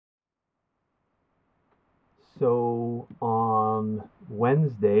So on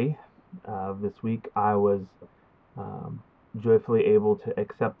Wednesday of this week, I was um, joyfully able to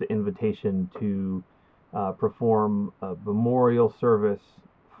accept the invitation to perform a memorial service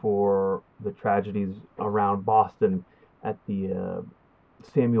for the tragedies around Boston at the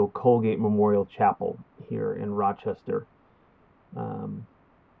Samuel Colgate Memorial Chapel here in Rochester. Um,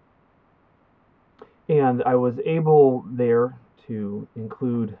 and I was able there to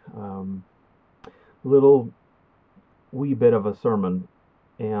include little wee bit of a sermon.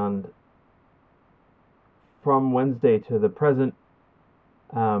 And from Wednesday to the present,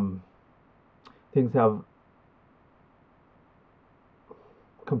 um, things have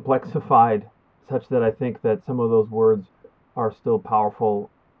complexified such that I think that some of those words are still powerful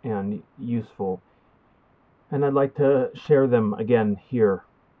and useful. And I'd like to share them again here.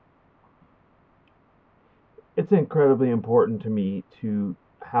 It's incredibly important to me to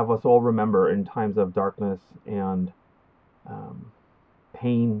have us all remember in times of darkness and um,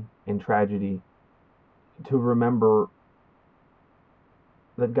 pain and tragedy to remember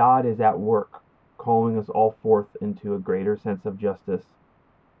that God is at work, calling us all forth into a greater sense of justice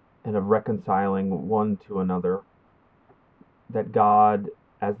and of reconciling one to another. That God,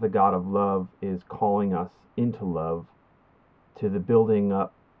 as the God of love, is calling us into love, to the building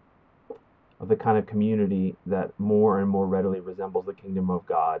up of the kind of community that more and more readily resembles the kingdom of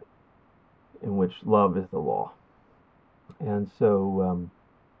God, in which love is the law. And so,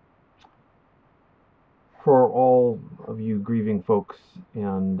 for all of you grieving folks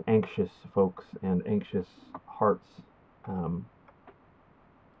and anxious hearts, um,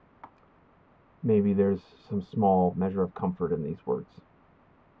 maybe there's some small measure of comfort in these words.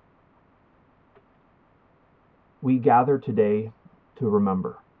 We gather today to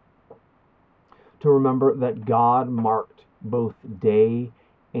remember that God marked both day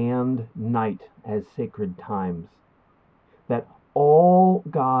and night as sacred times, that all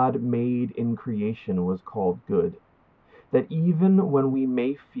God made in creation was called good, that even when we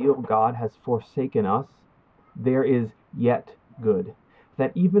may feel God has forsaken us, there is yet good,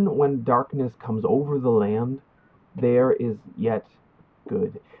 that even when darkness comes over the land, there is yet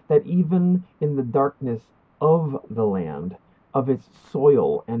good, that even in the darkness of the land, of its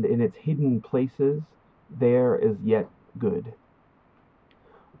soil and in its hidden places, there is yet good.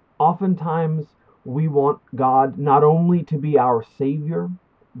 Oftentimes, we want God not only to be our Savior,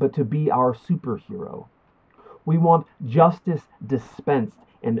 but to be our superhero. We want justice dispensed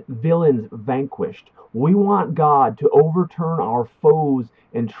and villains vanquished. We want God to overturn our foes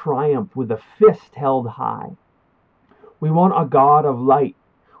and triumph with a fist held high. We want a God of light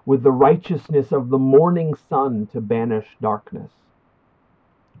with the righteousness of the morning sun to banish darkness.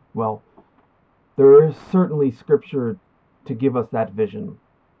 Well, there is certainly scripture to give us that vision,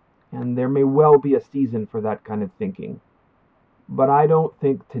 and there may well be a season for that kind of thinking. But I don't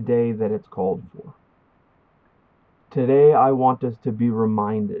think today that it's called for. Today I want us to be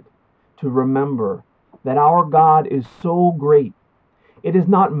reminded, to remember that our God is so great. It is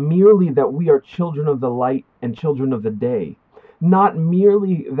not merely that we are children of the light and children of the day, not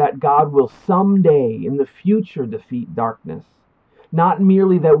merely that God will someday in the future defeat darkness, not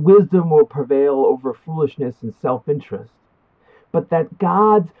merely that wisdom will prevail over foolishness and self-interest, but that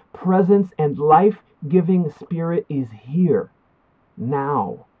God's presence and life-giving spirit is here,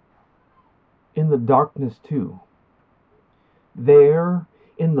 now, in the darkness too. There,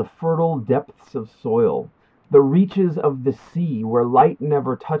 in the fertile depths of soil, the reaches of the sea where light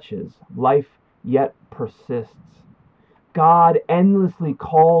never touches, life yet persists. God endlessly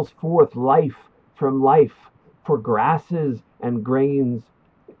calls forth life for grasses and grains,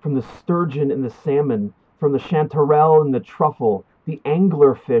 from the sturgeon and the salmon, from the chanterelle and the truffle, the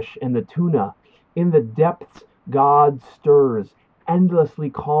anglerfish and the tuna. In the depths, God stirs, endlessly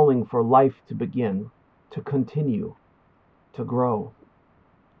calling for life to begin, to continue, to grow.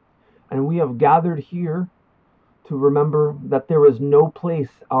 And we have gathered here to remember that there is no place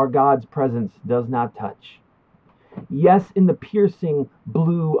our God's presence does not touch. Yes, in the piercing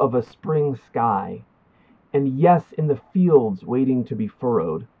blue of a spring sky, and yes, in the fields waiting to be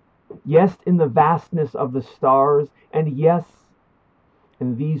furrowed. Yes, in the vastness of the stars, and yes,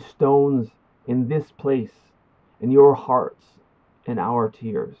 in these stones, in this place, in your hearts and our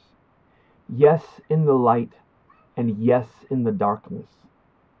tears. Yes, in the light, and yes, in the darkness.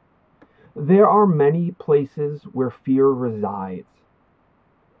 There are many places where fear resides,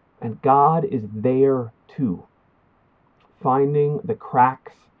 and God is there too, finding the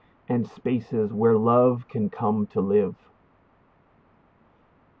cracks and spaces where love can come to live.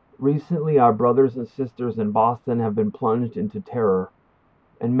 Recently, our brothers and sisters in Boston have been plunged into terror,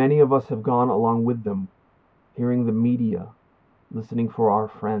 and many of us have gone along with them. hearing the media, listening for our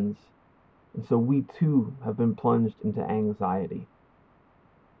friends. And so we too have been plunged into anxiety.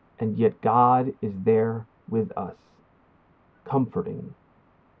 And yet God is there with us, comforting,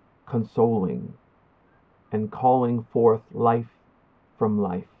 consoling, and calling forth life from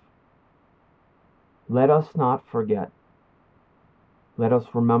life. Let us not forget. Let us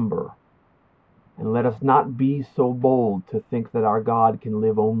remember. And let us not be so bold to think that our God can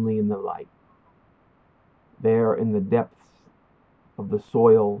live only in the light. There in the depths of the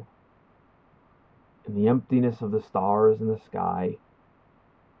soil, in the emptiness of the stars in the sky,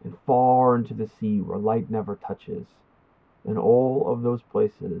 and far into the sea where light never touches, in all of those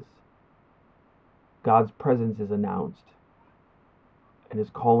places, God's presence is announced and is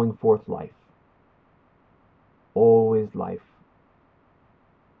calling forth life. Always life,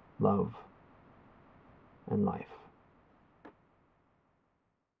 love, and life.